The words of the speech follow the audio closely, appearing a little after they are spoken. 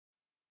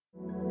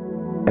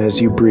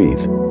As you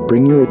breathe,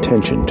 bring your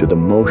attention to the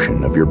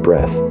motion of your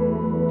breath.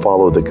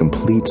 Follow the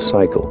complete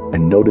cycle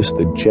and notice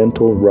the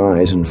gentle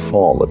rise and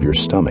fall of your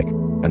stomach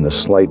and the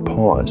slight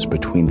pause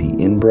between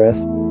the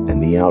in-breath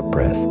and the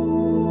out-breath.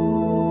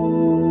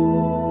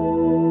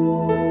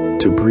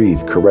 To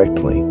breathe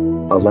correctly,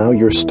 allow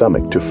your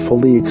stomach to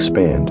fully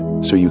expand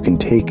so you can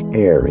take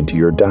air into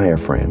your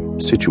diaphragm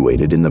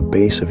situated in the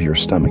base of your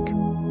stomach.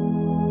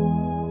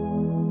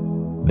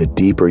 The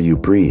deeper you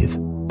breathe,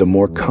 the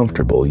more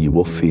comfortable you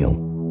will feel.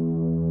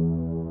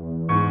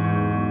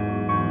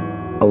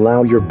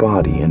 Allow your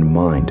body and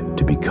mind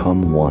to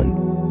become one.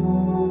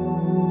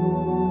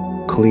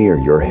 Clear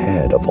your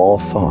head of all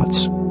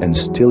thoughts and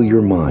still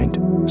your mind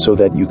so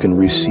that you can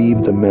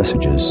receive the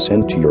messages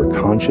sent to your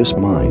conscious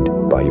mind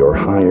by your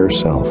higher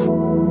self.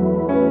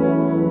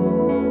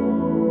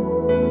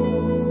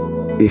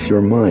 If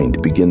your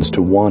mind begins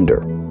to wander,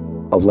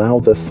 allow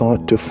the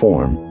thought to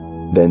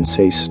form, then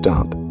say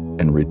stop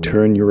and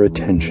return your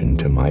attention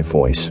to my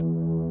voice.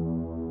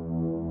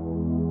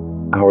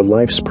 Our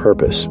life's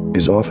purpose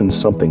is often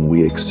something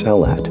we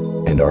excel at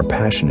and are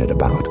passionate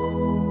about.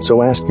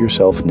 So ask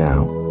yourself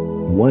now,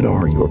 what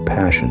are your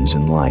passions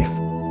in life?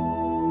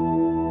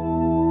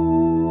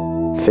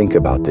 Think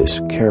about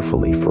this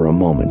carefully for a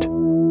moment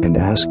and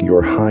ask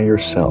your higher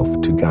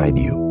self to guide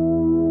you.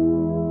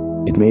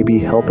 It may be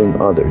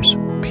helping others,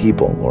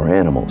 people, or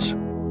animals.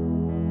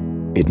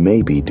 It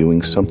may be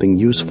doing something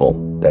useful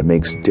that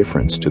makes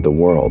difference to the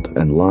world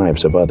and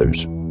lives of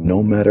others,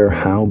 no matter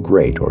how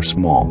great or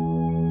small.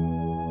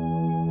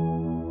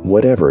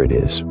 Whatever it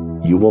is,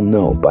 you will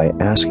know by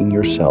asking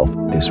yourself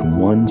this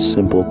one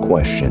simple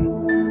question.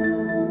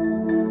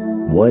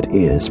 What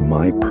is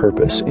my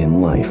purpose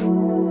in life?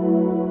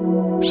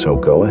 So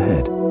go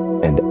ahead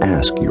and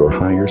ask your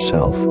higher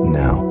self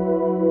now.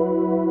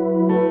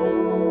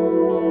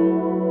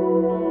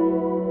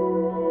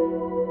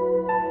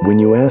 When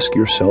you ask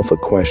yourself a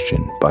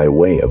question by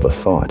way of a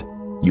thought,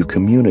 you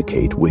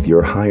communicate with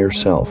your higher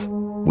self,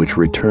 which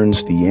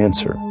returns the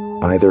answer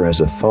either as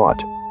a thought,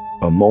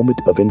 a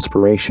moment of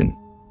inspiration,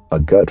 a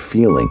gut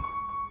feeling,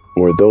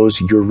 or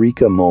those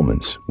eureka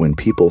moments when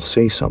people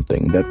say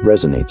something that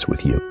resonates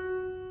with you.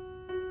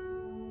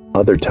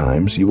 Other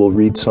times you will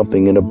read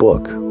something in a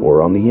book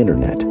or on the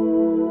internet.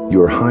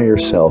 Your higher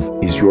self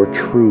is your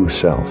true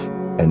self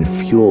and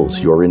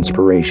fuels your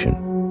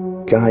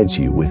inspiration, guides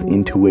you with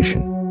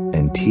intuition,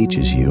 and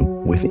teaches you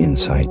with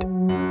insight.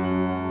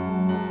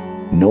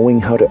 Knowing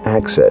how to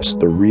access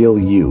the real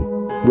you,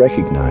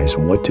 recognize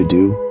what to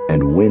do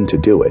and when to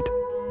do it,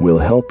 will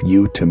help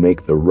you to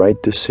make the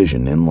right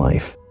decision in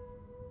life.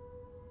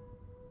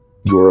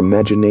 Your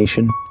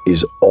imagination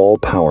is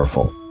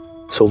all-powerful,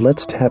 so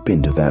let's tap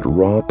into that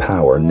raw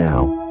power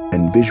now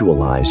and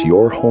visualize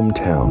your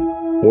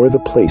hometown or the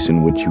place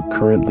in which you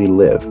currently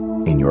live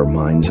in your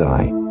mind's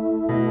eye.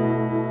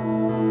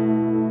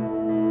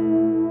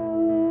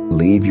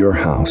 Leave your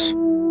house,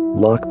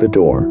 lock the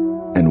door,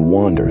 and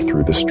wander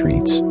through the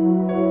streets.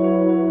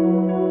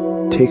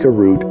 Take a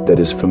route that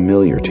is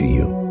familiar to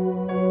you.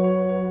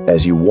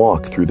 As you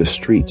walk through the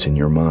streets in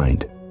your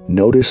mind,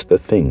 notice the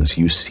things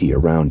you see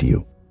around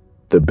you,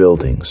 the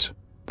buildings,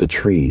 the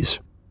trees,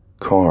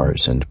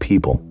 cars, and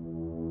people.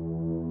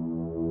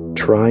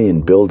 Try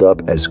and build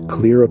up as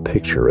clear a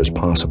picture as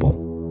possible.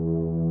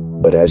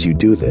 But as you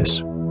do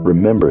this,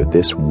 remember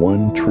this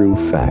one true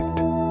fact.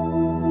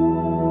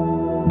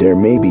 There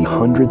may be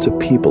hundreds of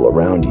people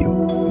around you,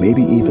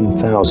 maybe even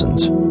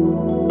thousands,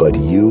 but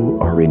you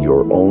are in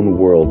your own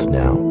world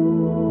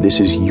now. This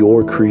is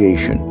your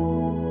creation,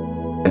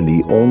 and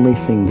the only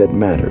thing that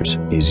matters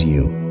is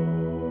you.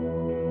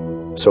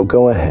 So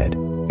go ahead,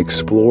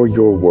 explore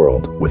your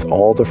world with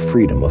all the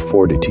freedom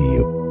afforded to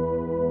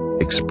you.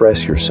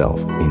 Express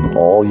yourself in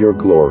all your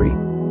glory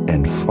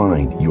and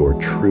find your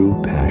true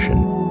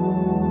passion.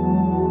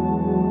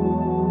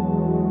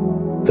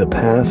 The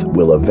path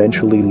will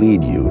eventually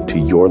lead you to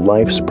your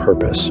life's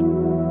purpose.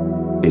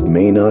 It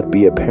may not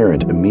be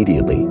apparent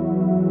immediately,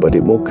 but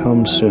it will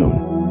come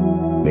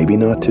soon. Maybe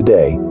not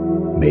today,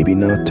 maybe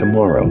not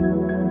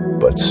tomorrow,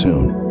 but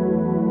soon.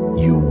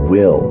 You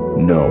will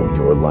know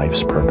your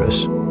life's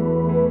purpose.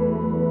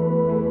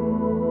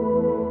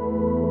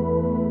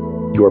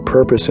 Your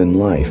purpose in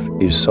life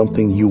is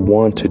something you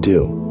want to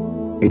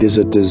do. It is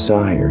a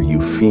desire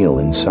you feel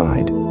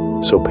inside,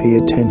 so pay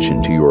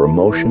attention to your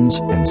emotions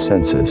and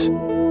senses.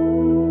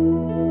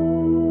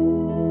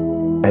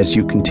 As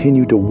you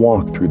continue to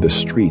walk through the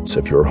streets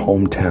of your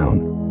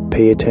hometown,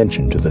 pay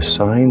attention to the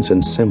signs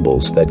and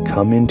symbols that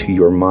come into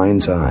your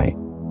mind's eye.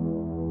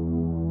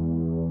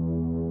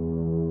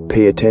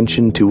 Pay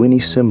attention to any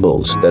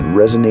symbols that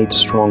resonate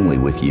strongly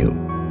with you,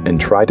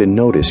 and try to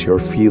notice your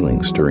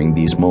feelings during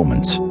these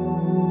moments.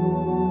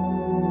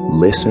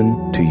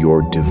 Listen to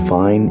your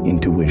divine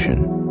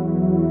intuition.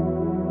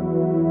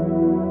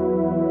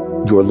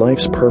 Your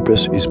life's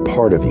purpose is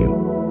part of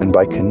you, and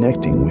by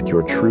connecting with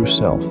your true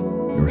self,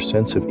 your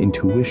sense of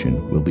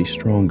intuition will be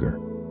stronger.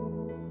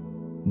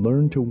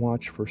 Learn to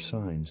watch for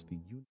signs that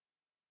you